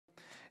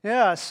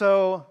Yeah,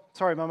 so,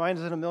 sorry, my mind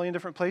is in a million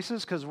different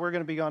places because we're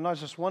going to be gone not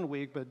just one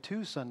week, but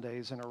 2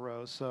 Sundays in a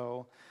row.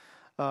 So,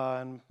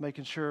 and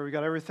making sure we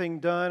got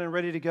everything done and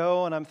ready to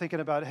go. And I'm thinking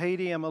about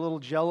Haiti. I'm a little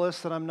jealous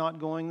that I'm not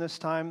going this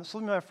time. This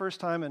will be my first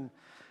time in,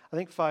 I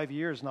think, 5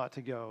 years not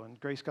to go. And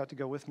Grace got to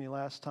go with me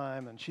last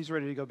time, and she's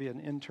ready to go be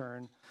an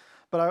intern.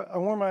 But I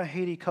wore my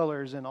Haiti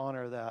colors in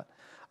honor of that.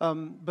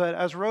 But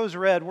as Rose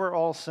read, we're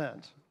all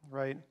sent,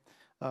 right?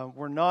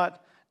 We're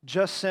not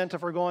just sent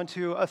if we're going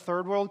to a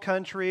third world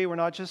country. We're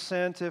not just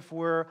sent if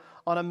we're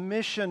on a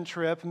mission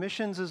trip.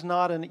 Missions is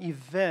not an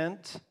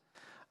event.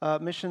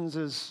 Missions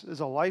is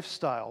a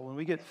lifestyle. When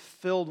we get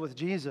filled with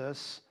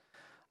Jesus,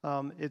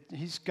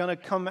 He's going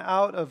to come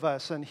out of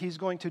us, and He's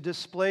going to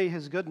display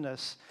His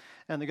goodness,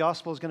 and the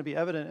gospel is going to be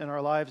evident in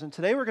our lives. And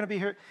today we're going to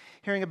be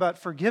hearing about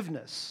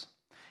forgiveness.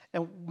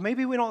 And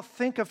maybe we don't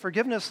think of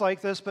forgiveness like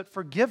this, but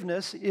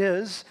forgiveness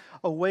is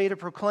a way to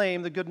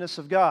proclaim the goodness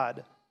of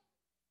God.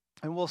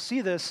 And we'll see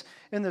this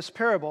in this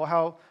parable,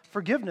 how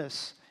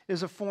forgiveness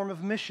is a form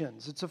of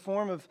missions. It's a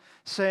form of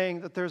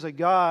saying that there's a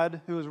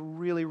God who is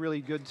really,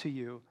 really good to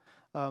you,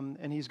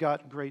 and He's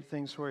got great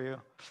things for you.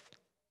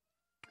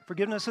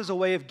 Forgiveness is a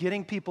way of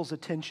getting people's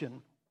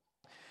attention.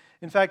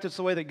 In fact, it's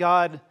the way that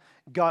God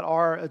got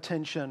our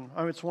attention.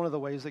 It's one of the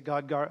ways that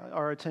God got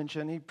our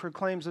attention. He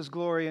proclaims His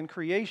glory in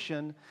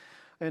creation.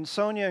 And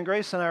Sonia and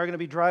Grace and I are going to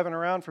be driving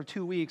around for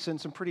 2 weeks in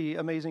some pretty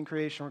amazing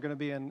creation. We're going to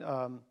be in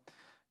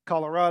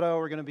Colorado,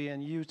 we're going to be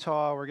in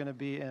Utah, we're going to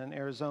be in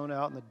Arizona,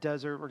 out in the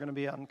desert, we're going to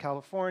be out in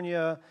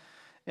California.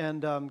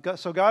 And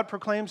so God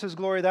proclaims His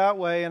glory that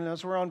way. And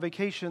as we're on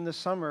vacation this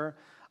summer,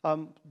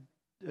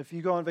 if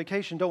you go on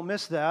vacation, don't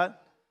miss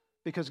that,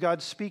 because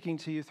God's speaking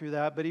to you through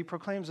that. But He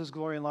proclaims His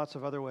glory in lots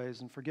of other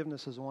ways, and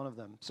forgiveness is one of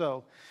them.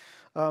 So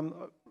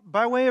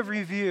by way of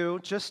review,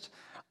 just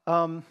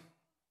kind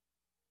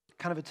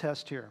of a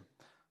test here.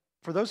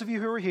 For those of you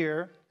who were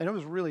here, and it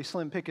was really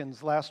slim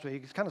pickings last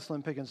week, it's kind of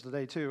slim pickings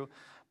today too,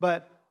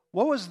 but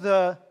what was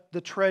the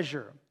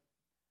treasure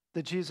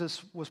that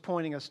Jesus was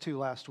pointing us to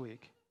last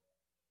week?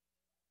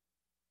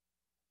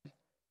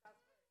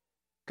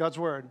 God's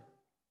Word.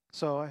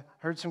 So I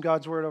heard some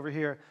God's Word over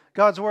here.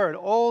 God's Word,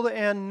 old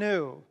and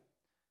new.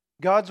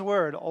 God's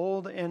Word,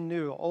 old and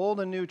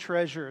new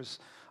treasures.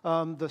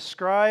 The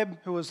scribe,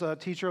 who was a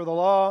teacher of the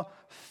law,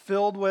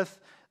 filled with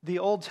the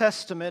Old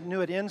Testament,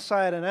 knew it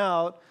inside and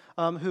out,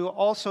 who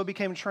also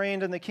became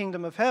trained in the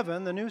kingdom of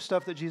heaven, the new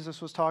stuff that Jesus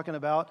was talking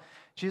about.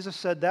 Jesus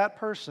said that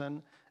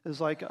person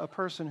is like a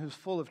person who's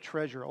full of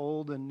treasure,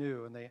 old and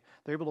new, and they're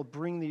able to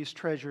bring these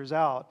treasures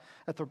out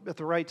at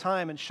the right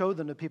time and show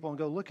them to people and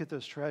go, look at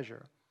this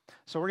treasure.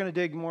 So we're going to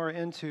dig more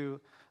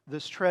into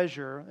this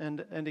treasure.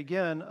 And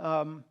again,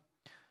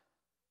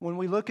 when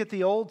we look at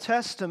the Old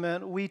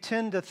Testament, we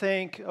tend to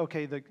think,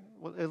 okay,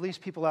 at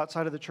least people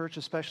outside of the church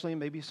especially,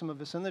 maybe some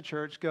of us in the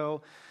church,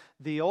 go,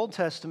 the Old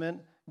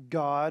Testament,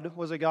 God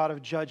was a God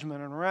of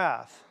judgment and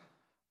wrath.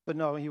 But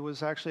no, He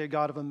was actually a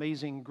God of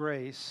amazing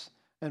grace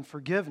and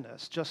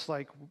forgiveness, just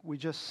like we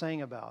just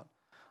sang about.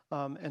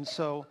 And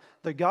so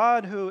the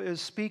God who is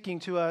speaking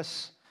to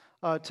us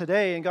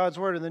today in God's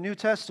Word in the New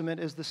Testament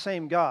is the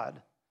same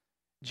God.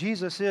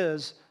 Jesus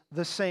is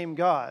the same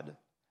God.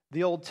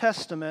 The Old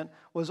Testament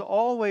was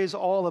always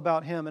all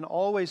about Him and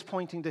always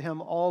pointing to Him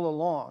all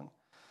along.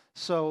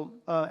 So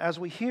as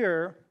we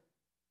hear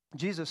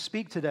Jesus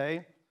speak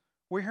today,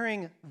 we're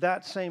hearing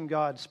that same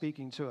God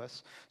speaking to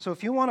us. So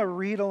if you want to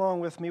read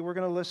along with me, we're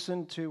going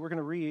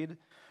to read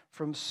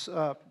from,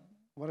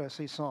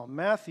 Psalm?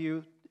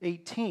 Matthew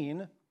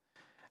 18. And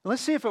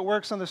let's see if it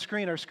works on the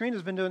screen. Our screen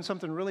has been doing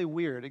something really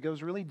weird. It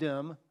goes really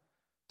dim.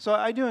 So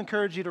I do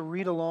encourage you to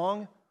read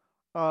along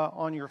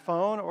on your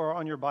phone or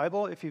on your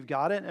Bible if you've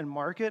got it, and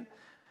mark it.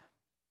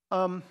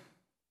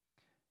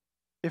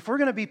 If we're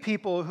going to be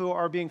people who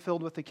are being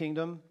filled with the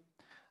kingdom,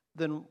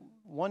 then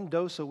one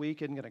dose a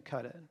week isn't going to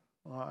cut it.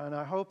 And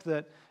I hope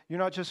that you're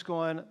not just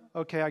going,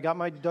 okay, I got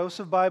my dose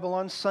of Bible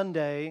on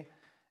Sunday,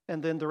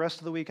 and then the rest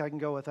of the week I can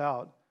go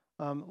without.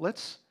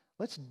 Let's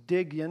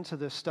dig into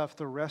this stuff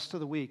the rest of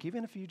the week,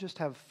 even if you just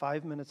have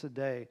 5 minutes a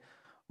day.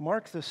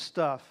 Mark this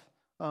stuff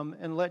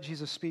and let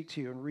Jesus speak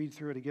to you and read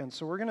through it again.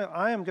 So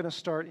I am going to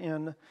start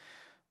in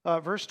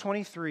verse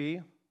 23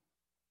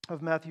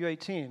 of Matthew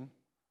 18.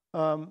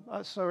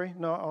 I'll start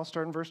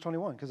in verse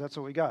 21 because that's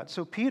what we got.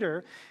 So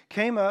Peter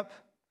came up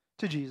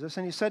to Jesus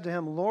and he said to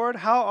Him, Lord,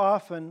 how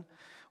often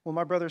will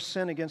my brother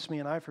sin against me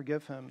and I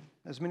forgive him?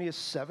 As many as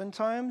 7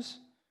 times?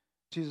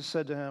 Jesus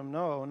said to him,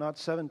 no, not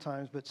 7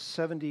 times, but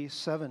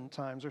 77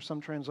 times, or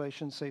some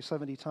translations say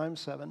 70 times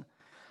 7.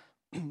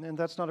 And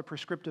that's not a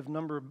prescriptive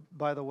number,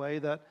 by the way,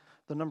 that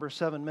the number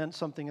 7 meant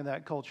something in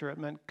that culture. It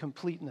meant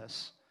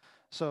completeness.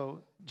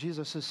 So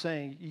Jesus is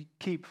saying, you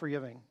keep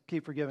forgiving.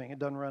 It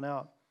doesn't run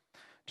out.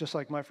 Just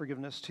like my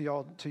forgiveness to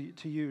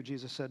you,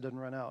 Jesus said, doesn't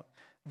run out.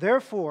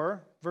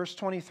 Therefore, verse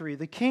 23,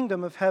 the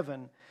kingdom of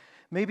heaven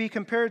may be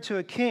compared to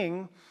a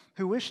king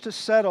who wished to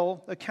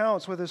settle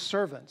accounts with his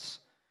servants.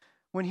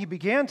 When he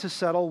began to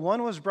settle,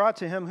 one was brought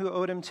to him who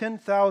owed him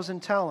 10,000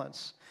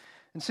 talents.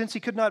 And since he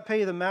could not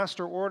pay, the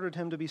master ordered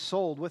him to be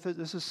sold with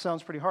it.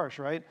 Sounds pretty harsh,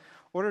 right?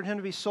 Ordered him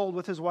to be sold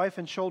with his wife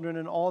and children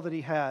and all that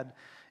he had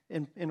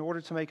in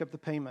order to make up the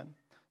payment.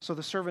 So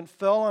the servant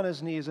fell on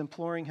his knees,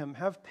 imploring him,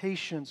 "Have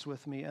patience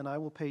with me, and I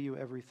will pay you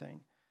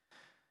everything."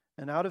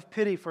 And out of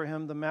pity for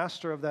him, the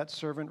master of that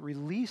servant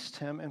released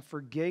him and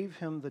forgave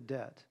him the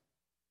debt.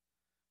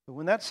 But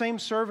when that same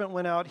servant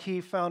went out,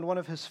 he found one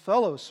of his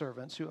fellow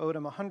servants who owed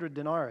him 100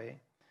 denarii.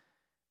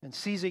 And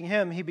seizing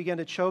him, he began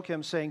to choke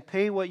him, saying,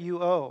 "Pay what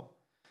you owe."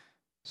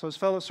 So his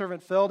fellow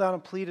servant fell down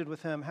and pleaded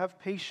with him, "Have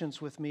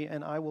patience with me,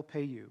 and I will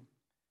pay you."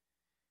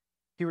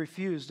 He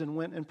refused and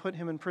went and put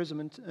him in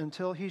prison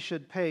until he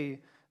should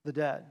pay the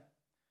debt.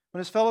 When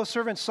his fellow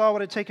servants saw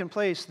what had taken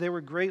place, they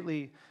were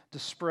greatly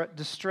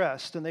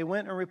distressed, and they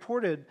went and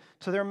reported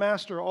to their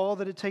master all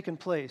that had taken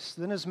place.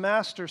 Then his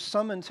master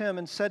summoned him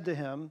and said to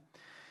him,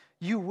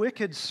 "You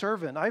wicked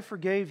servant, I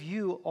forgave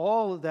you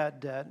all of that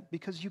debt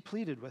because you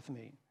pleaded with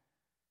me.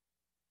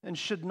 And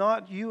should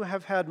not you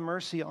have had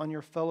mercy on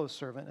your fellow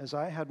servant as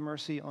I had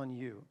mercy on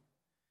you?"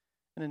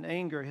 And in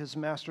anger, his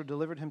master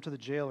delivered him to the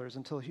jailers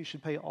until he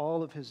should pay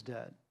all of his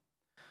debt.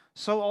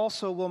 "So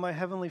also will my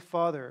heavenly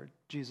Father,"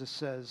 Jesus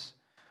says,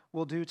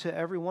 "will do to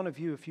every one of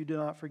you if you do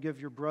not forgive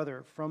your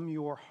brother from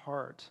your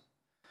heart."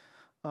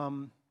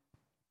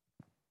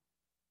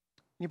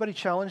 Anybody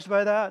challenged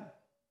by that?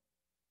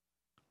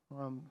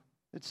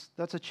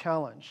 That's a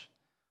challenge.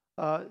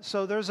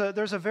 So there's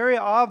a very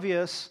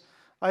obvious,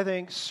 I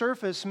think,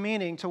 surface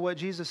meaning to what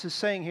Jesus is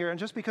saying here. And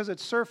just because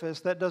it's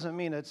surface, that doesn't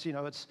mean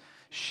it's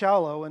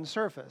shallow and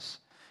surface.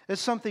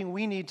 It's something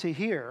we need to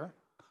hear.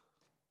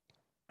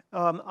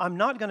 I'm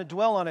not going to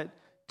dwell on it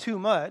too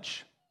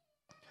much,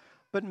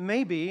 but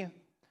maybe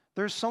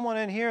there's someone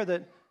in here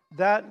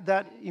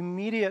that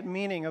immediate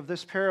meaning of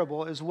this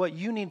parable is what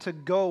you need to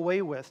go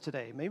away with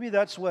today. Maybe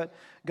that's what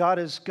God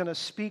is going to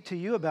speak to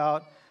you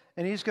about,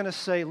 and he's going to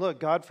say, "Look,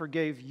 God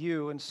forgave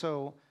you, and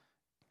so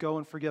go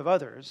and forgive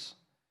others."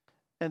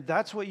 And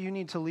that's what you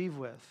need to leave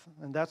with.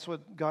 And that's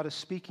what God is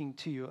speaking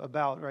to you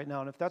about right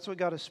now. And if that's what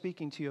God is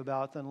speaking to you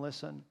about, then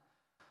listen.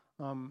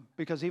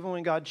 Because even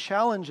when God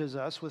challenges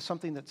us with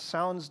something that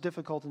sounds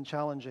difficult and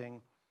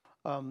challenging,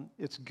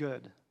 it's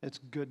good. It's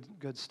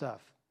good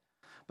stuff.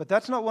 But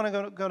that's not what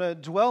I'm going to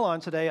dwell on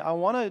today. I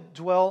want to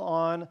dwell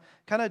on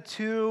kind of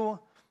two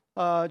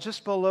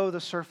just below the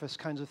surface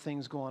kinds of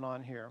things going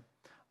on here.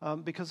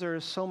 Because there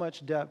is so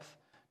much depth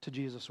to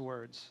Jesus'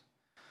 words.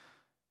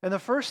 And the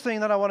first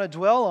thing that I want to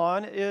dwell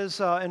on is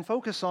and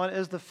focus on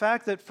is the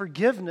fact that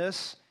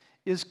forgiveness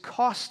is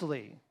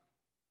costly.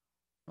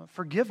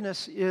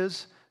 Forgiveness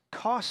is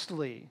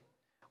costly.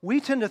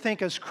 We tend to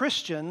think as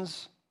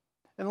Christians,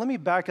 and let me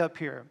back up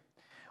here.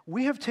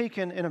 We have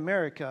taken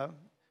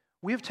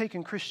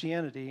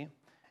Christianity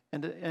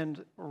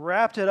and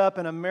wrapped it up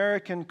in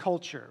American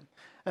culture.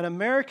 And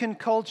American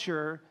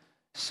culture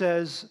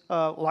says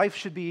life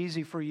should be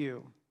easy for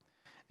you.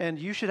 And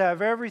you should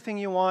have everything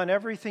you want,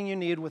 everything you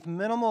need with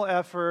minimal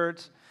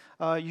effort.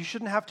 You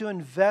shouldn't have to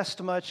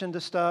invest much into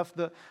stuff.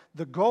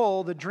 The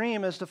goal, the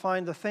dream is to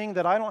find the thing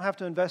that I don't have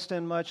to invest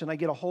in much and I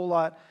get a whole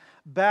lot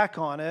back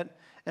on it.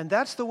 And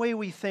that's the way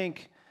we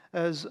think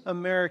as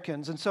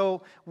Americans. And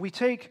so we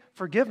take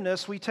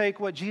forgiveness, we take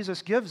what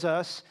Jesus gives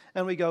us,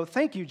 and we go,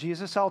 "Thank you,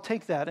 Jesus, I'll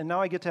take that. And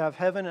now I get to have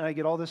heaven and I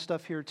get all this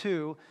stuff here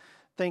too.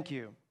 Thank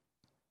you."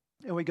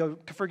 And we go,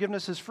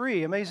 "Forgiveness is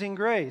free, amazing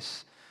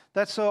grace.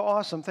 That's so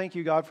awesome. Thank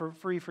you, God, for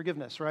free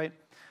forgiveness," right?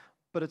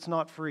 But it's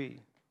not free.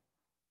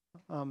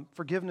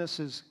 Forgiveness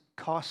is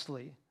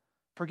costly.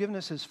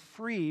 Forgiveness is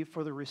free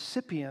for the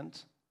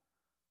recipient,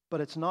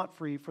 but it's not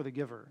free for the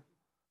giver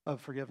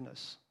of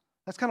forgiveness.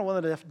 That's kind of one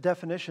of the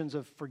definitions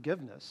of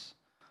forgiveness.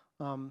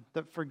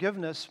 That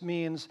forgiveness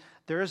means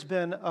there has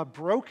been a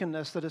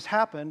brokenness that has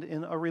happened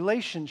in a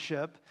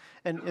relationship.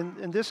 And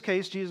in this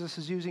case, Jesus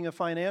is using a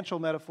financial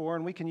metaphor,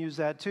 and we can use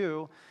that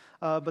too.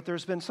 But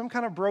there's been some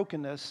kind of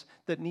brokenness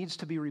that needs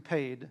to be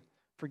repaid.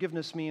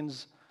 Forgiveness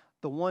means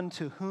the one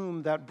to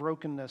whom that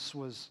brokenness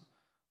was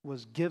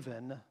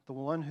given, the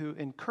one who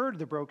incurred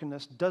the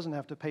brokenness doesn't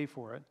have to pay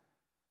for it.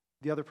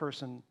 The other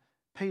person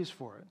pays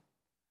for it.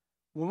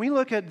 When we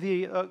look at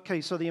the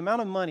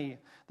amount of money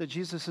that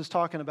Jesus is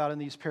talking about in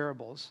these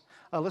parables,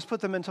 let's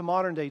put them into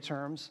modern day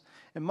terms.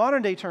 In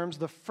modern day terms,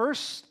 the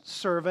first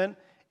servant,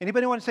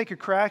 anybody want to take a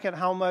crack at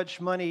how much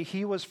money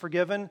he was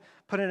forgiven,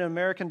 put it in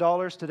American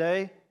dollars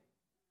today?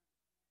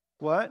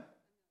 What?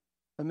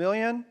 $1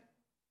 million?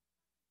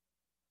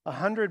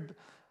 100?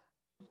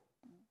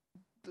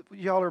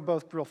 Y'all are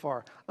both real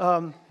far.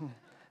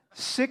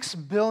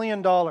 $6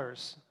 billion.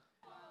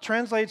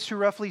 Translates to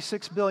roughly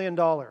 $6 billion.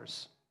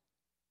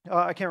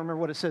 I can't remember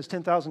what it says,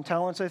 10,000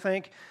 talents, I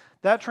think.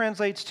 That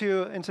translates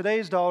to, in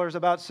today's dollars,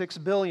 about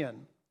 $6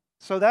 billion.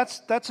 So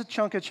that's a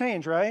chunk of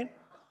change, right?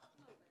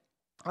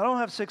 I don't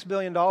have $6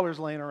 billion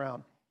laying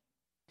around.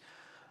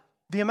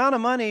 The amount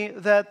of money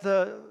that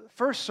the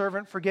first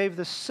servant forgave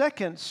the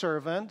second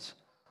servant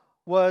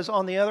was,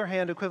 on the other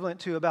hand, equivalent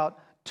to about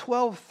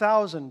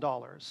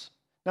 $12,000.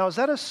 Now, is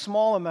that a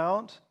small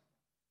amount?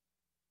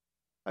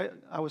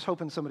 I was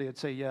hoping somebody would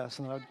say yes,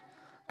 and I'd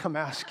come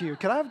ask you,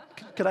 could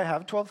I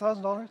have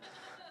 $12,000?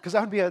 Because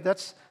that would be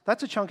that's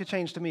a chunk of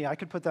change to me. I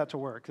could put that to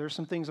work. There's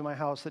some things in my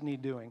house that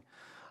need doing.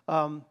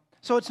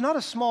 So it's not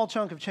a small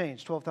chunk of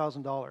change,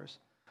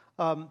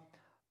 $12,000.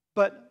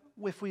 But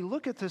if we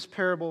look at this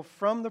parable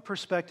from the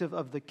perspective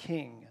of the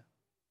king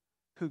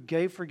who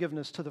gave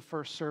forgiveness to the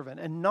first servant,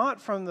 and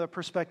not from the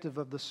perspective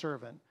of the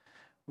servant,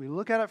 we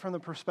look at it from the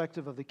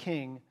perspective of the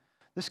king.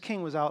 This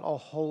king was out a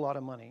whole lot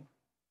of money.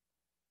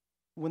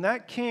 When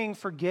that king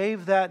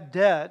forgave that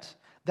debt,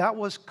 that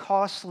was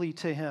costly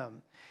to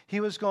him. He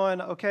was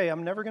going, okay,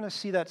 I'm never going to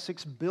see that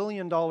 $6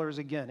 billion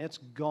again. It's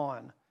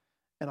gone,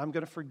 and I'm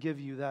going to forgive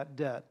you that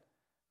debt.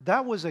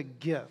 That was a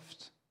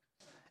gift,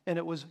 and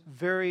it was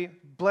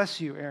bless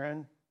you,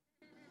 Aaron.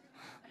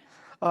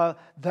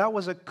 That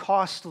was a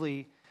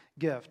costly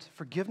gift.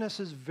 Forgiveness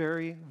is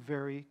very,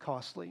 very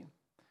costly.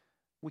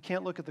 We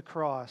can't look at the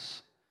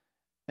cross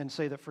and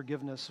say that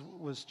forgiveness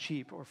was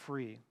cheap or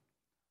free,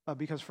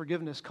 because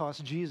forgiveness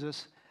cost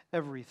Jesus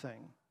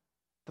everything.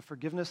 The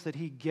forgiveness that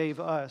he gave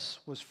us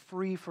was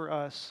free for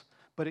us,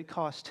 but it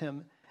cost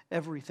him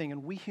everything.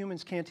 And we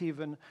humans can't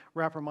even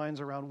wrap our minds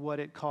around what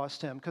it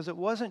cost him, because it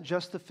wasn't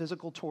just the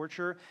physical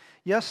torture.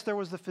 Yes, there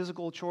was the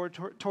physical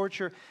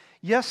torture.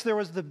 Yes, there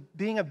was the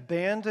being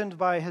abandoned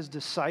by his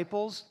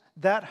disciples.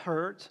 That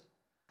hurt.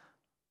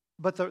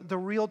 But the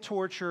real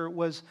torture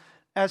was,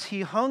 as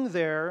he hung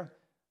there,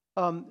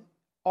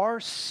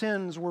 our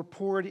sins were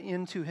poured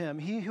into him.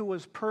 He who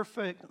was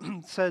perfect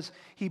says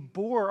he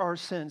bore our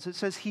sins. It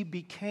says he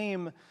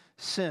became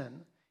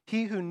sin.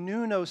 He who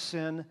knew no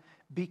sin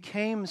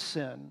became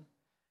sin.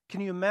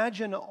 Can you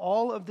imagine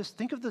all of this?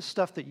 Think of the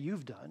stuff that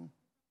you've done,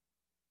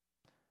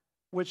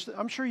 which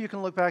I'm sure you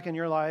can look back in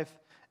your life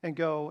and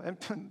go, and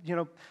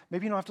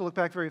maybe you don't have to look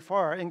back very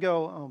far and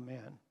go, oh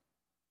man,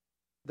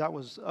 that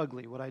was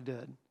ugly what I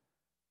did.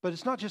 But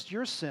it's not just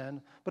your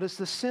sin, but it's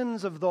the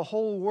sins of the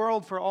whole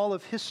world for all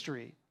of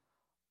history.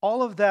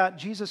 All of that,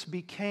 Jesus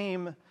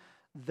became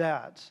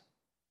that.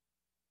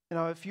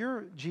 Now, if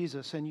you're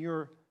Jesus and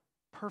you're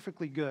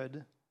perfectly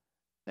good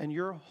and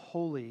you're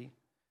holy,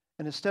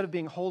 and instead of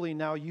being holy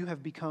now, you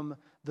have become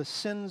the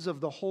sins of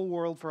the whole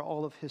world for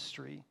all of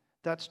history,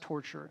 that's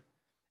torture.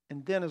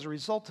 And then as a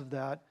result of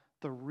that,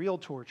 the real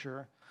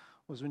torture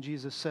was when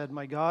Jesus said,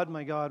 my God,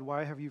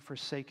 why have you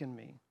forsaken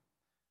me?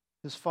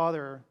 His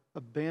Father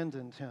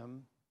abandoned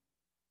him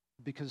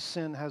because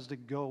sin has to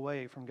go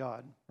away from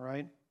God,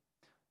 right?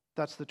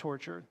 That's the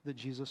torture that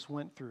Jesus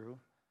went through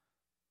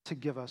to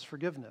give us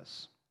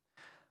forgiveness.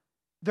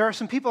 There are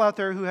some people out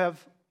there who have,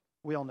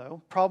 we all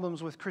know,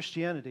 problems with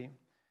Christianity.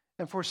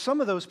 And for some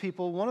of those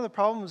people, one of the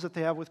problems that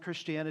they have with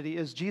Christianity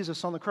is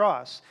Jesus on the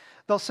cross.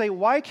 They'll say,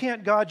 why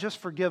can't God just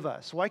forgive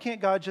us? Why can't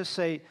God just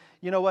say,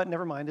 you know what,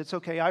 never mind, it's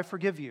okay, I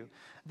forgive you?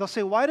 They'll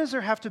say, why does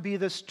there have to be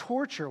this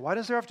torture? Why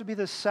does there have to be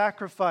this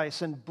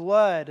sacrifice and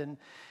blood? And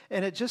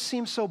it just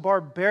seems so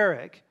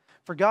barbaric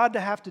for God to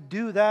have to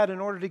do that in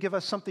order to give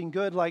us something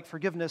good like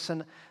forgiveness.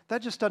 And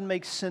that just doesn't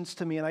make sense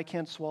to me, and I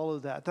can't swallow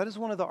that. That is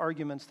one of the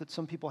arguments that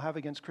some people have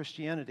against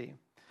Christianity.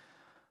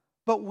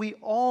 But we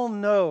all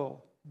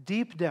know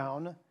deep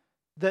down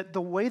that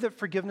the way that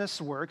forgiveness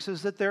works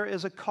is that there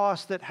is a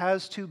cost that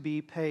has to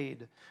be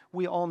paid.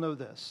 We all know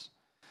this.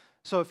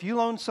 So if you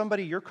loan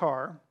somebody your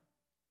car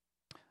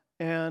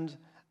and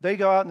they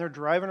go out and they're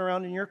driving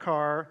around in your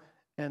car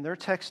and they're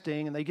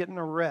texting and they get in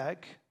a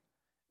wreck,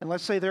 and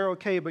let's say they're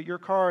okay, but your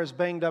car is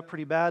banged up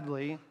pretty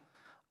badly,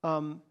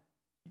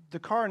 the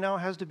car now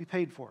has to be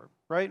paid for,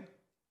 right?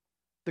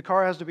 The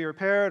car has to be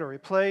repaired or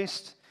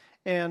replaced,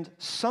 and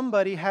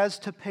somebody has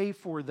to pay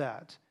for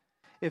that.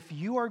 If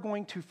you are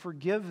going to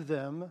forgive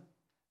them,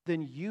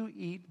 then you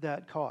eat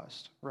that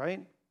cost,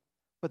 right?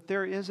 But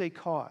there is a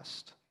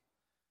cost.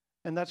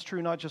 And that's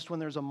true not just when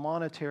there's a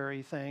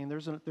monetary thing.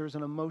 There's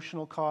an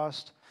emotional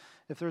cost,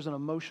 if there's an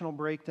emotional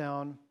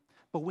breakdown.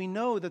 But we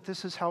know that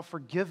this is how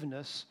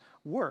forgiveness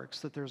works,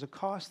 that there's a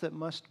cost that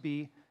must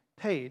be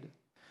paid.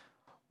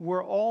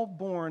 We're all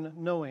born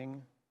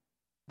knowing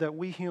that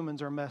we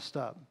humans are messed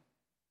up,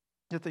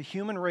 that the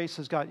human race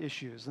has got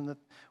issues, and that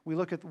we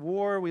look at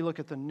war, we look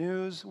at the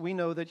news, we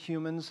know that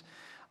humans,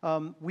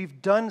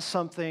 we've done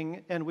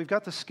something and we've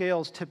got the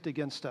scales tipped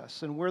against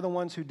us, and we're the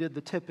ones who did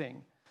the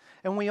tipping.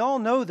 And we all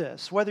know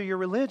this, whether you're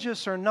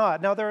religious or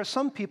not. Now, there are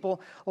some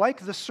people,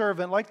 like the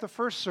servant, like the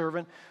first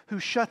servant, who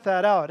shut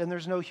that out, and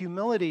there's no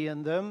humility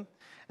in them,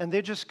 and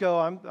they just go,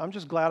 I'm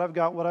just glad I've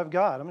got what I've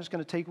got. I'm just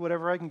going to take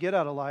whatever I can get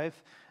out of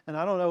life, and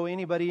I don't owe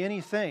anybody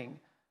anything.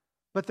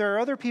 But there are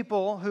other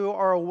people who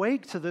are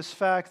awake to this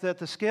fact that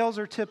the scales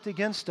are tipped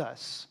against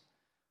us.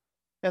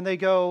 And they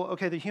go,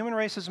 okay, the human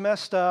race is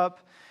messed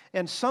up,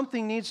 and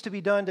something needs to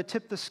be done to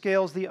tip the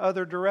scales the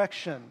other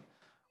direction.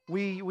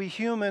 We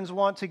humans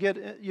want to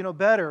get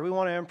better. We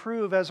want to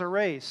improve as a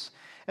race.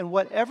 And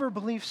whatever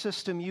belief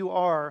system you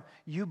are,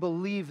 you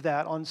believe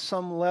that on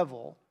some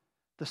level.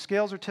 The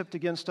scales are tipped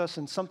against us,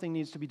 and something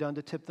needs to be done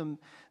to tip them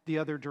the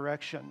other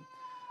direction.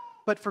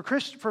 But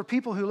for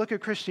people who look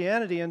at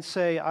Christianity and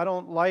say, I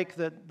don't like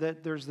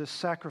that there's this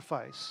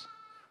sacrifice.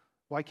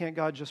 Why can't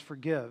God just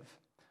forgive?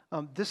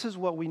 This is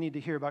what we need to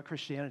hear about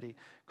Christianity.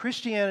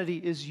 Christianity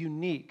is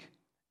unique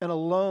and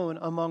alone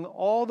among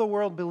all the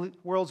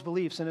world's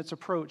beliefs in its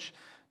approach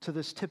to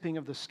this tipping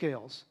of the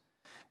scales.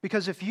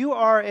 Because if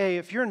you're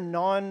a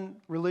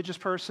non-religious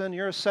person,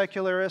 you're a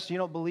secularist, you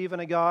don't believe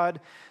in a God,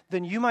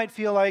 then you might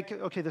feel like,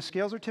 okay, the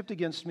scales are tipped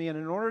against me, and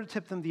in order to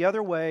tip them the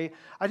other way,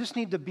 I just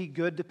need to be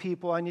good to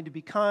people. I need to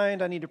be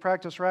kind. I need to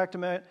practice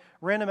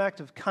random act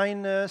of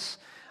kindness.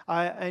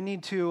 I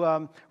need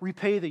to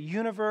repay the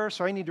universe,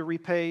 or I need to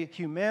repay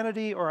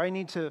humanity, or I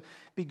need to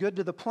be good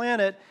to the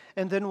planet.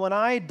 And then when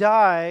I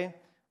die,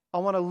 I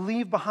want to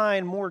leave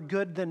behind more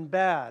good than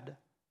bad.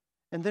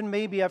 And then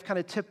maybe I've kind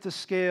of tipped the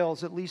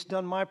scales, at least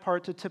done my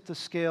part to tip the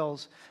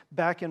scales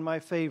back in my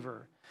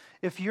favor.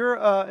 If you're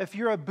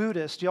a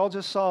Buddhist, y'all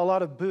just saw a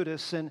lot of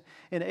Buddhists in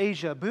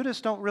Asia.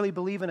 Buddhists don't really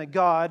believe in a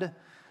God,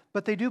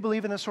 but they do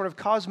believe in this sort of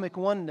cosmic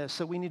oneness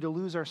that we need to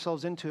lose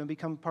ourselves into and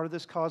become part of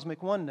this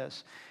cosmic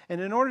oneness.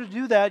 And in order to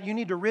do that, you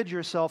need to rid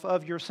yourself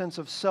of your sense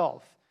of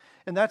self.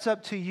 And that's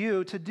up to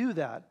you to do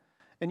that.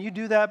 And you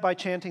do that by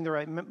chanting the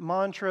right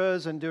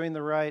mantras and doing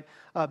the right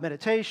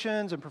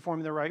meditations and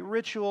performing the right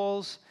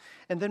rituals.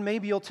 And then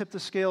maybe you'll tip the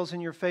scales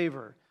in your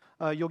favor.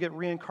 You'll get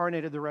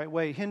reincarnated the right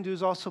way.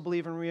 Hindus also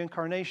believe in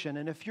reincarnation.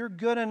 And if you're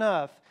good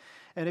enough,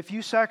 and if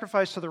you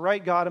sacrifice to the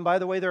right God, and by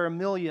the way, there are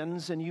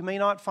millions, and you may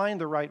not find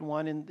the right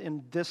one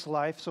in this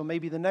life, so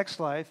maybe the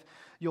next life,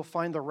 you'll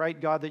find the right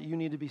God that you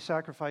need to be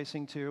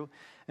sacrificing to.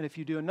 And if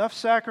you do enough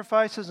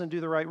sacrifices and do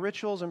the right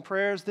rituals and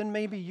prayers, then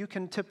maybe you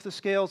can tip the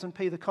scales and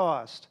pay the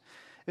cost.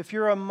 If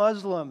you're a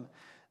Muslim,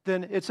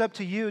 then it's up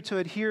to you to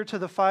adhere to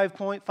the 5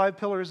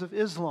 pillars of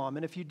Islam.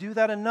 And if you do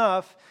that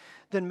enough,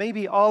 then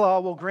maybe Allah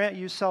will grant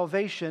you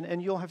salvation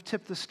and you'll have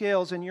tipped the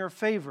scales in your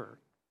favor.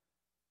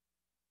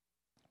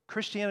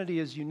 Christianity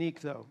is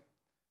unique, though,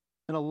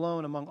 and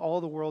alone among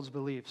all the world's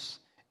beliefs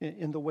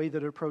in the way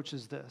that it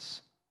approaches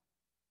this.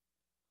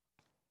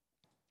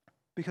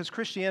 Because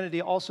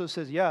Christianity also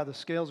says, yeah, the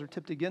scales are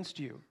tipped against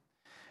you.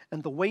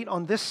 And the weight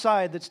on this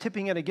side that's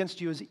tipping it against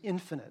you is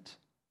infinite.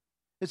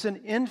 It's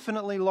an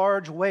infinitely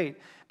large weight,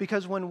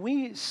 because when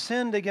we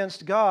sinned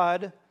against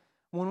God,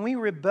 when we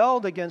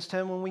rebelled against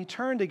Him, when we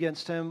turned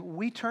against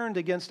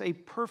a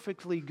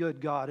perfectly good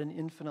God, an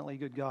infinitely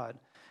good God,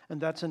 and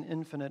that's an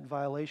infinite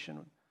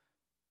violation.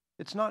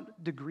 It's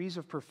not degrees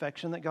of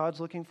perfection that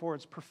God's looking for,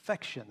 it's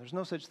perfection. There's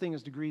no such thing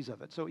as degrees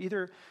of it. So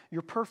either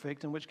you're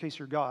perfect, in which case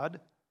you're God,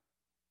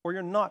 or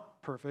you're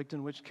not perfect,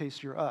 in which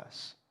case you're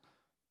us.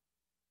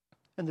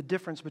 And the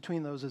difference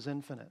between those is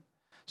infinite.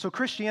 So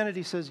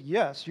Christianity says,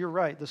 yes, you're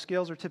right, the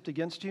scales are tipped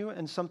against you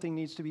and something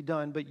needs to be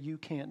done, but you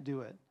can't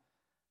do it.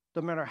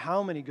 No matter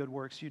how many good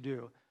works you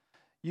do.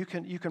 You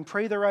can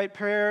pray the right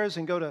prayers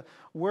and go to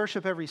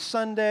worship every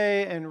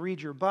Sunday and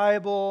read your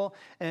Bible,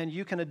 and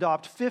you can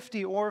adopt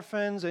 50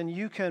 orphans, and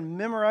you can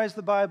memorize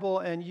the Bible,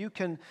 and you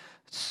can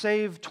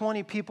save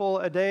 20 people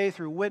a day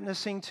through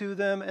witnessing to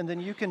them, and then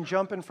you can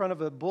jump in front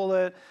of a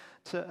bullet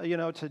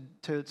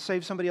to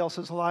save somebody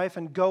else's life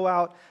and go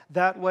out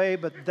that way,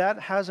 but that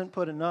hasn't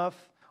put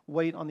enough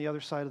weight on the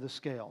other side of the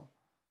scale.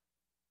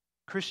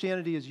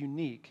 Christianity is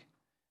unique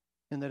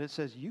in that it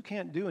says you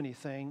can't do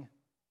anything,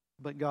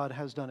 but God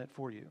has done it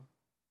for you.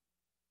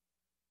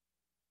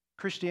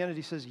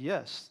 Christianity says,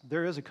 yes,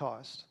 there is a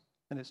cost,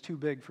 and it's too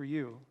big for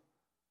you,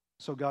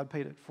 so God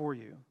paid it for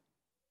you.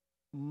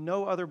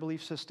 No other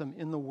belief system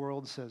in the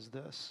world says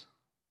this.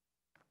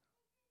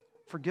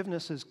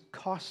 Forgiveness is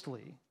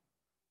costly,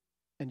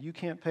 and you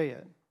can't pay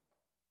it,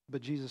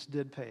 but Jesus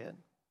did pay it.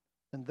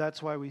 And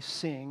that's why we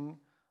sing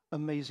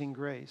Amazing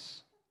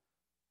Grace.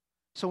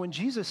 So when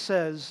Jesus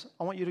says,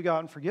 I want you to go out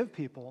and forgive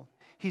people,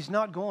 He's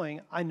not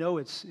going, I know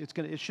it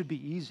should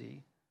be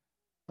easy.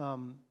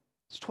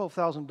 It's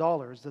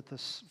 $12,000 that the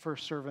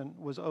first servant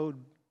was owed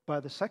by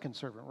the second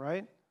servant,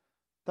 right?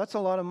 That's a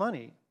lot of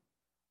money.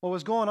 What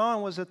was going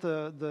on was that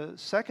the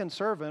second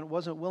servant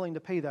wasn't willing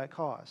to pay that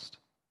cost.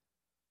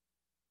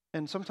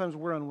 And sometimes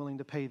we're unwilling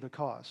to pay the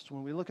cost.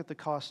 When we look at the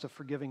cost of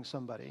forgiving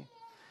somebody,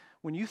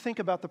 when you think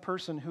about the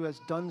person who has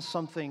done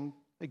something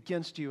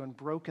against you and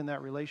broken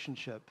that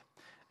relationship,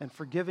 and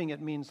forgiving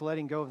it means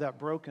letting go of that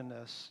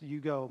brokenness,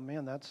 you go,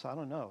 man, I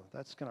don't know,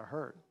 that's going to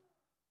hurt.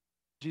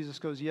 Jesus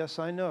goes, yes,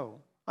 I know.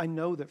 I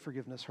know that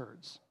forgiveness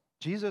hurts.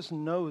 Jesus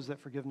knows that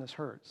forgiveness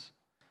hurts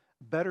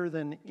better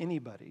than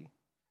anybody.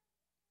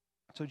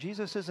 So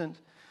Jesus isn't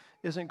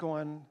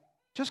going,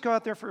 just go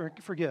out there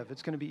forgive.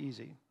 It's going to be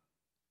easy.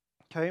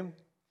 Okay?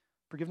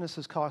 Forgiveness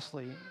is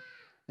costly,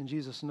 and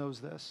Jesus knows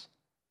this.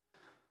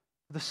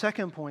 The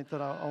second point that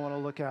I want to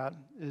look at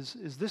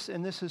is this,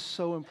 and this is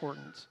so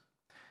important.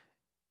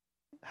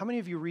 How many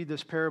of you read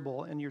this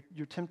parable and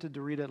you're tempted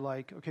to read it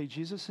like, okay,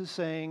 Jesus is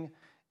saying,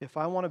 if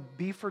I want to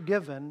be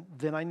forgiven,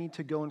 then I need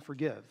to go and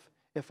forgive.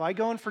 If I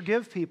go and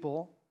forgive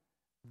people,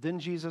 then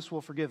Jesus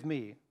will forgive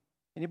me.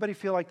 Anybody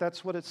feel like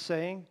that's what it's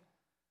saying?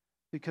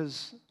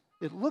 Because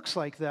it looks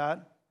like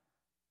that.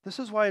 This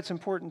is why it's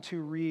important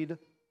to read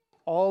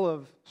all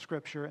of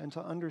Scripture and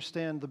to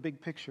understand the big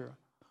picture.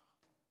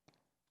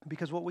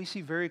 Because what we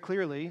see very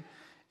clearly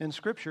in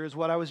Scripture is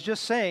what I was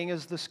just saying,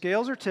 is the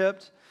scales are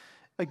tipped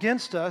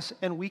against us,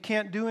 and we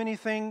can't do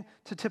anything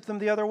to tip them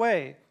the other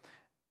way.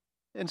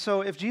 And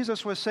so if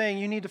Jesus was saying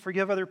you need to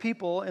forgive other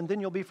people and then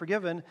you'll be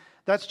forgiven,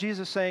 that's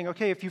Jesus saying,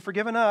 okay, if you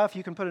forgive enough,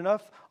 you can put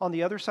enough on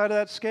the other side of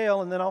that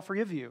scale and then I'll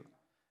forgive you.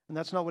 And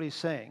that's not what he's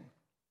saying.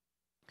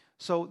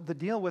 So the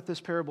deal with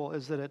this parable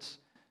is that it's,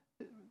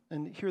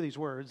 and hear these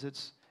words,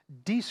 it's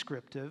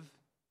descriptive,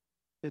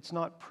 it's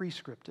not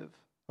prescriptive,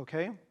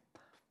 okay?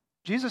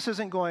 Jesus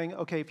isn't going,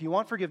 okay, if you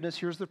want forgiveness,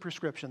 here's the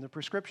prescription. The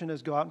prescription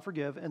is go out and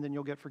forgive and then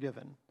you'll get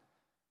forgiven.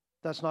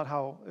 That's not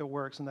how it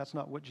works, and that's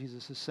not what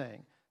Jesus is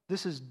saying.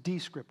 This is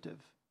descriptive.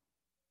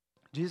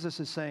 Jesus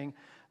is saying,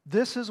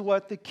 this is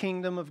what the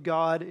kingdom of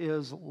God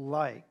is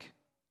like.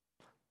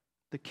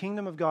 The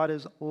kingdom of God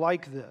is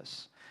like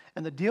this.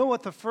 And the deal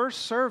with the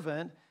first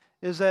servant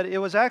is that it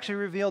was actually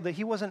revealed that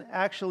he wasn't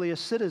actually a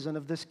citizen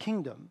of this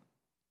kingdom.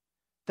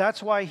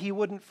 That's why he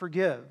wouldn't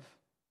forgive.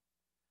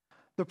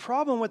 The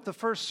problem with the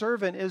first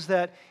servant is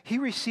that he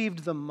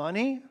received the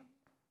money,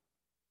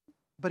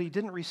 but he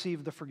didn't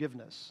receive the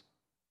forgiveness.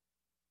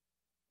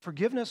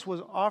 Forgiveness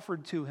was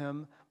offered to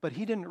him, but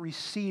he didn't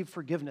receive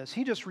forgiveness.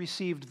 He just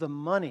received the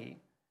money.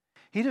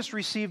 He just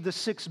received the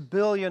 $6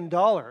 billion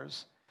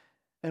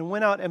and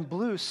went out and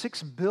blew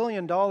 $6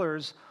 billion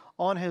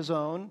on his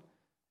own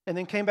and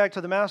then came back to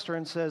the master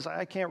and says,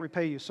 I can't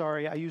repay you.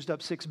 Sorry, I used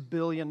up $6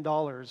 billion.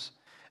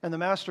 And the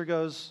master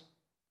goes,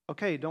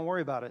 okay, don't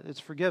worry about it.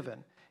 It's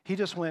forgiven. He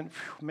just went,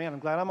 man, I'm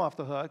glad I'm off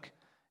the hook.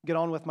 Get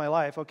on with my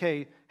life.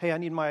 Okay, hey, I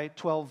need my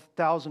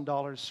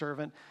 $12,000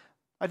 servant.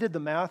 I did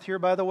the math here,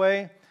 by the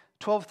way.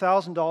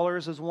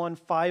 $12,000 is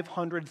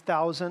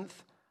 1/500,000th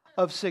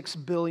of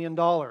 $6 billion.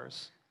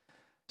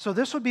 So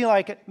this would be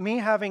like me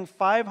having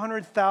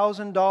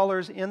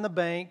 $500,000 in the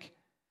bank,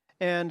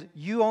 and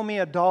you owe me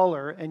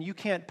 $1, and you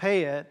can't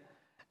pay it,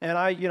 and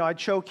I'd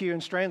choke you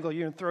and strangle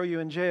you and throw you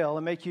in jail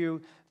and make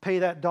you pay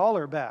that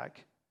 $1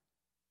 back.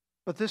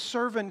 But this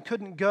servant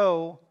couldn't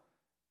go,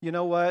 you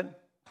know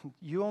what?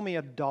 You owe me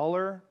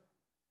 $1,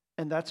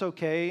 and that's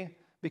okay,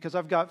 because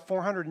I've got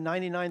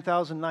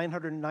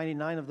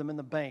 499,999 of them in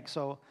the bank,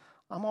 so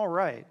I'm all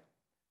right.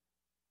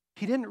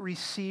 He didn't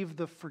receive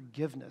the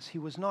forgiveness. He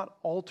was not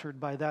altered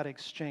by that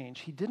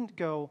exchange. He didn't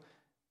go,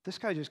 this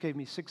guy just gave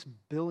me $6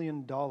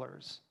 billion.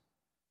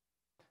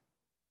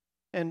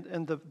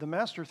 And the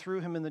master threw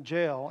him in the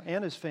jail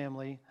and his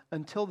family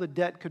until the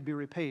debt could be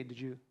repaid. Did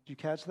you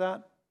catch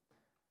that?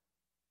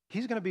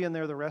 He's going to be in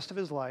there the rest of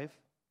his life.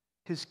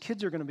 His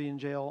kids are going to be in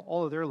jail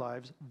all of their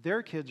lives.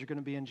 Their kids are going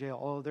to be in jail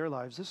all of their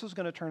lives. This was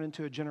going to turn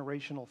into a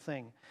generational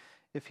thing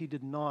if he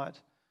did not,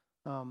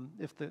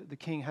 if the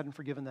king hadn't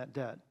forgiven that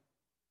debt.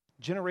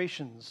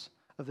 Generations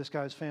of this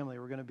guy's family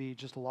were going to be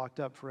just locked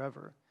up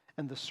forever.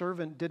 And the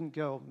servant didn't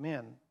go,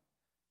 man,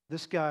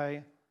 this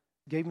guy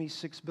gave me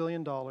 $6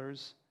 billion,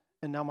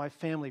 and now my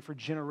family for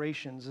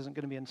generations isn't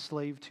going to be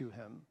enslaved to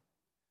him.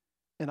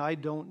 And I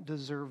don't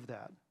deserve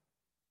that.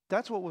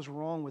 That's what was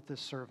wrong with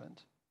this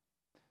servant.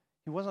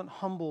 He wasn't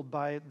humbled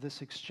by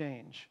this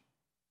exchange.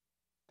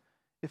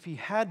 If he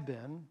had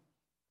been,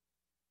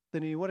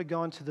 then he would have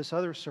gone to this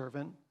other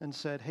servant and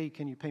said, hey,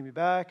 can you pay me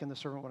back? And the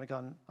servant would have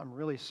gone, I'm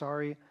really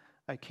sorry,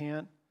 I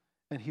can't.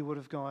 And he would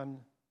have gone,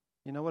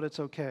 you know what, it's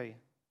okay.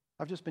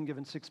 I've just been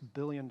given $6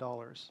 billion,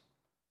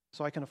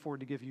 so I can afford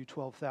to give you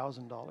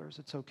 $12,000.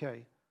 It's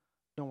okay.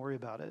 Don't worry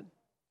about it.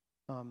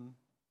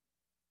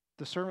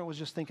 The servant was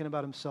just thinking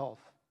about himself.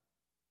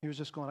 He was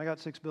just going, I got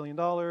 $6 billion,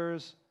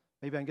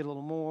 maybe I can get a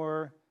little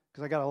more,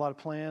 because I got a lot of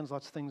plans,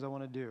 lots of things I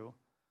want to do.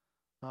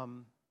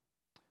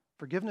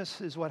 Forgiveness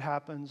is what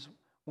happens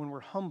when we're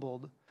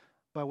humbled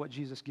by what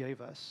Jesus gave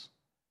us.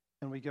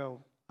 And we go,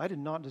 I did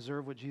not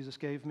deserve what Jesus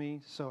gave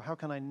me, so how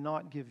can I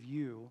not give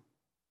you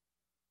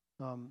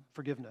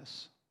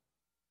forgiveness?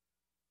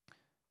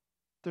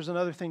 There's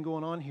another thing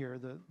going on here.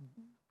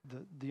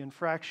 The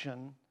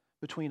infraction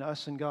between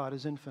us and God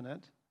is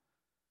infinite,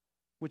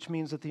 which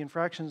means that the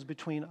infractions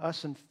between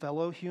us and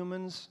fellow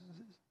humans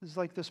is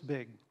like this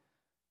big.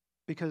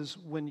 Because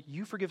when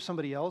you forgive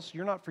somebody else,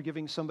 you're not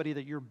forgiving somebody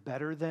that you're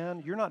better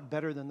than. You're not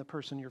better than the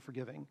person you're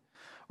forgiving.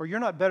 Or you're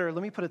not better,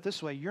 let me put it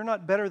this way, you're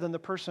not better than the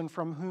person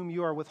from whom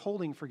you are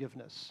withholding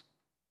forgiveness.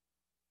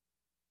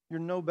 You're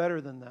no better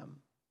than them.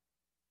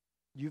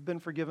 You've been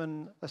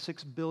forgiven a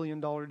 $6 billion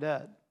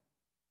debt.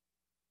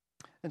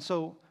 And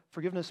so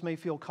forgiveness may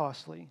feel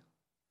costly.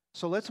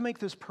 So let's make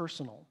this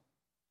personal.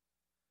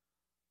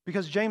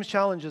 Because James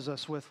challenges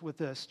us with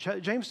this.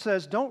 James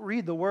says, don't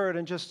read the word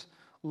and just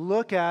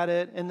look at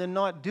it and then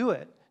not do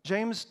it.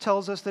 James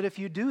tells us that if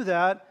you do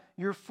that,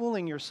 you're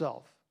fooling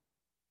yourself.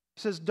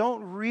 He says,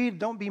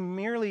 don't be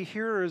merely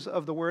hearers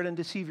of the word and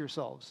deceive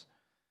yourselves.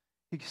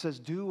 He says,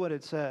 do what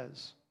it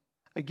says.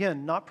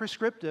 Again, not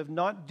prescriptive,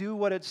 not do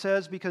what it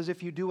says because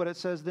if you do what it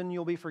says, then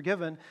you'll be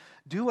forgiven.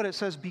 Do what it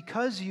says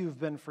because you've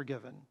been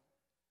forgiven.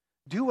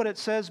 Do what it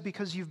says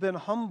because you've been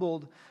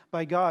humbled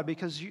by God,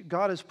 because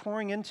God is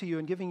pouring into you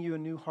and giving you a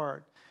new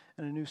heart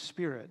and a new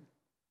spirit.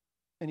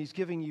 And He's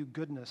giving you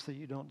goodness that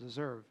you don't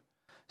deserve.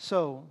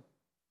 So,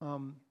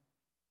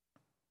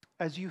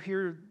 as you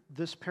hear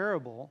this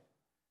parable,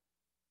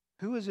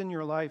 Who is in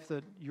your life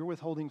that you're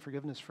withholding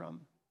forgiveness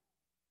from?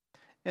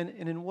 And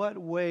in what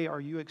way are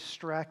you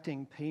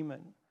extracting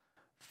payment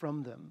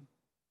from them?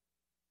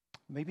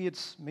 Maybe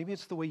it's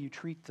the way you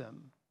treat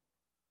them.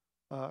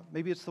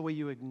 Maybe it's the way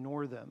you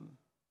ignore them.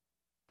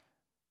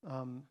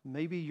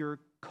 Maybe you're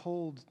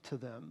cold to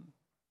them.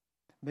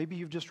 Maybe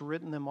you've just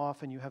written them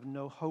off and you have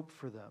no hope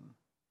for them.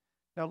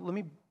 Now, let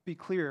me be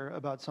clear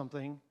about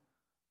something.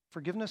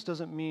 Forgiveness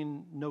doesn't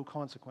mean no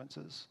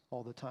consequences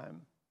all the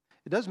time.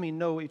 It does mean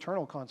no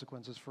eternal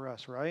consequences for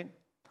us, right?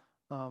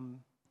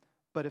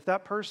 But if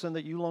that person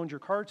that you loaned your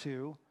car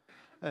to,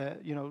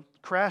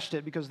 crashed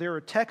it because they were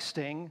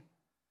texting,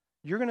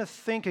 you're going to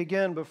think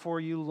again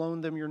before you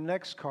loan them your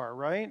next car,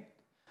 right?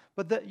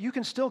 But that you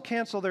can still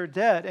cancel their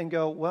debt and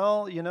go,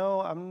 well,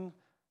 I'm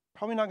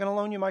probably not going to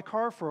loan you my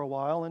car for a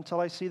while until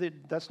I see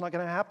that that's not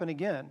going to happen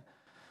again.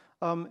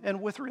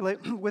 And with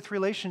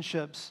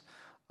relationships,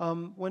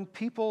 when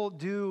people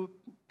do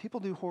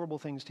horrible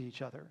things to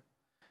each other,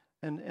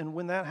 and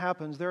when that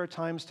happens, there are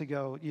times to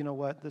go, you know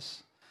what,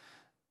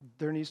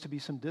 there needs to be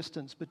some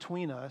distance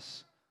between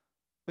us,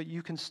 but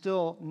you can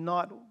still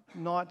not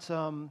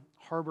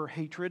harbor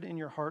hatred in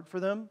your heart for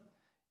them.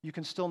 You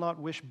can still not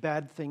wish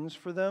bad things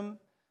for them.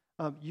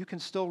 You can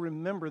still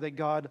remember that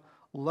God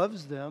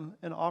loves them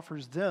and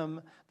offers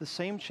them the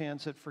same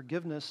chance at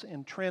forgiveness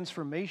and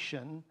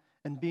transformation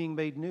and being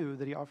made new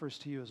that he offers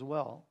to you as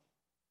well.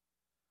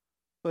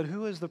 But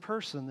who is the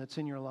person that's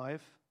in your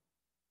life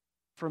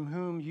from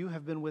whom you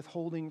have been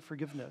withholding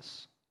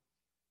forgiveness?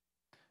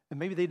 And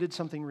maybe they did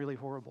something really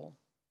horrible.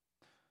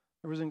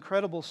 There was an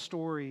incredible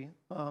story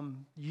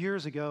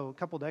years ago, a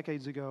couple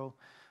decades ago.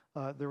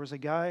 There was a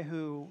guy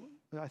who,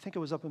 I think it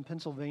was up in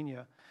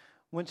Pennsylvania,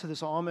 went to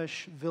this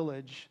Amish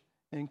village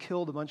and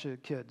killed a bunch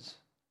of kids.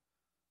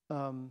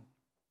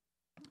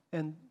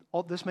 And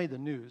all this made the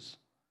news.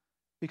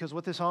 Because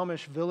what this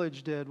Amish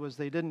village did was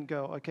they didn't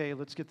go, okay,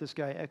 let's get this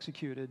guy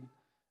executed.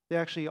 They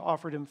actually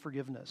offered him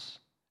forgiveness.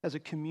 As a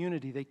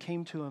community, they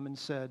came to him and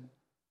said,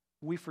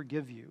 we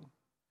forgive you.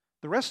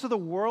 The rest of the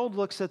world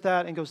looks at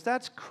that and goes,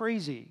 that's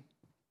crazy.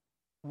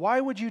 Why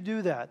would you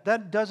do that?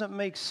 That doesn't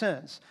make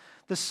sense.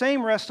 The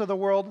same rest of the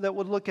world that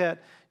would look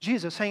at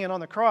Jesus hanging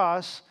on the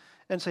cross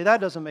and say,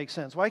 that doesn't make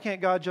sense. Why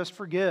can't God just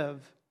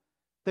forgive?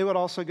 They would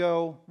also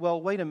go,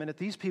 well, wait a minute,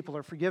 these people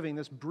are forgiving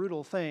this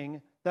brutal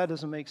thing. That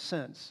doesn't make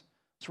sense.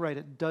 That's right,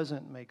 it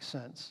doesn't make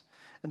sense.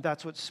 And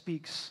that's what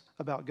speaks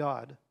about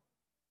God.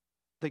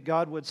 That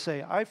God would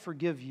say, I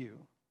forgive you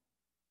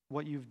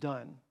what you've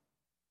done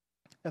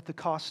at the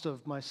cost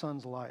of my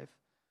son's life.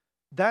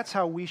 That's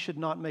how we should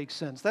not make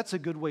sense. That's a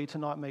good way to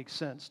not make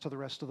sense to the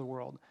rest of the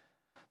world.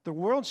 The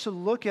world should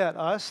look at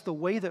us, the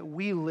way that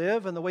we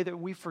live and the way that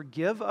we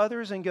forgive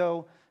others and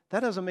go,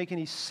 that doesn't make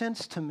any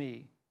sense to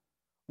me.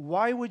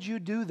 Why would you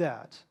do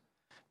that?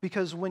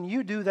 Because when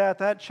you do that,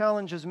 that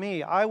challenges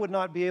me. I would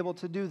not be able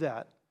to do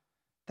that.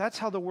 That's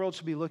how the world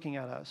should be looking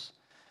at us.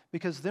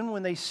 Because then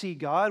when they see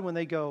God, when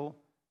they go,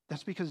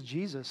 that's because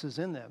Jesus is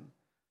in them.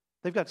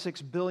 They've got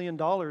 $6 billion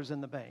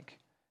in the bank.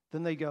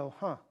 Then they go,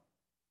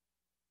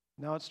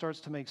 now it starts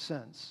to make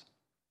sense.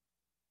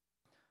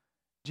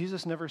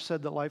 Jesus never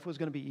said that life was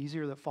going to be easy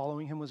or that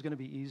following him was going to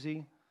be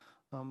easy.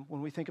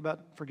 When we think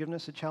about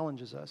forgiveness, it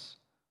challenges us.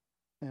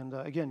 And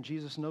again,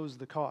 Jesus knows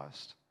the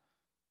cost.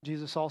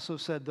 Jesus also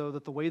said, though,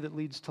 that the way that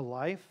leads to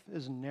life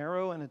is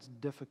narrow and it's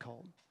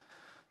difficult.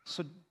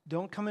 So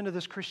don't come into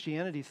this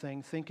Christianity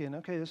thing thinking,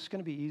 okay, this is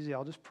going to be easy.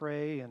 I'll just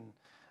pray and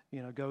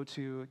go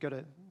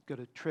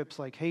to trips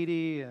like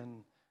Haiti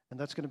and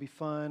that's going to be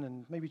fun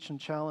and maybe some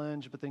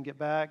challenge, but then get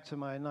back to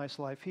my nice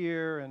life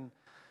here and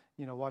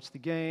watch the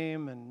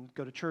game and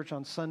go to church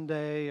on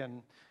Sunday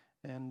and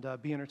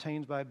be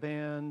entertained by a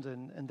band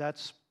and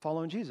that's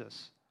following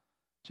Jesus.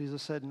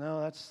 Jesus said,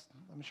 no,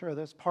 I'm sure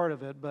that's part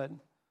of it, but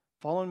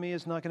following me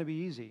is not going to be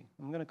easy.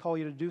 I'm going to call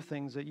you to do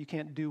things that you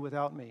can't do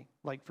without me,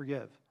 like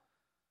forgive.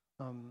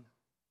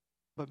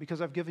 But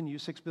because I've given you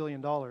 $6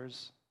 billion,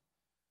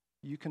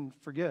 you can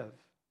forgive.